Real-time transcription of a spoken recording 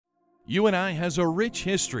UNI has a rich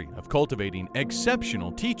history of cultivating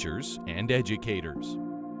exceptional teachers and educators.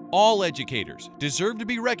 All educators deserve to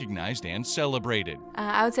be recognized and celebrated.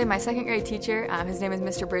 I would say my second grade teacher, his name is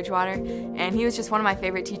Mr. Bridgewater, and he was just one of my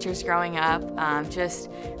favorite teachers growing up.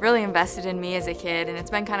 Just really invested in me as a kid, and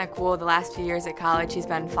it's been kind of cool the last few years at college. He's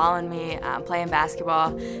been following me playing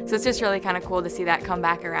basketball, so it's just really kind of cool to see that come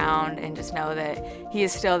back around and just know that he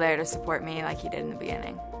is still there to support me like he did in the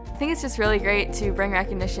beginning. I think it's just really great to bring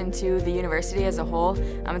recognition to the university as a whole.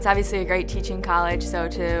 It's obviously a great teaching college, so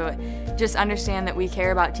to just understand that we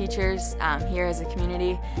care about teachers here as a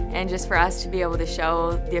community, and just for us to be able to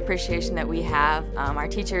show the appreciation that we have. Our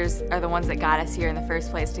teachers are the ones that got us here in the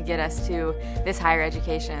first place to get us to this higher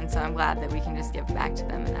education, so I'm glad that we can just give back to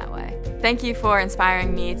them in that way. Thank you for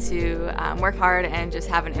inspiring me to work hard and just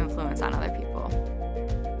have an influence on other people.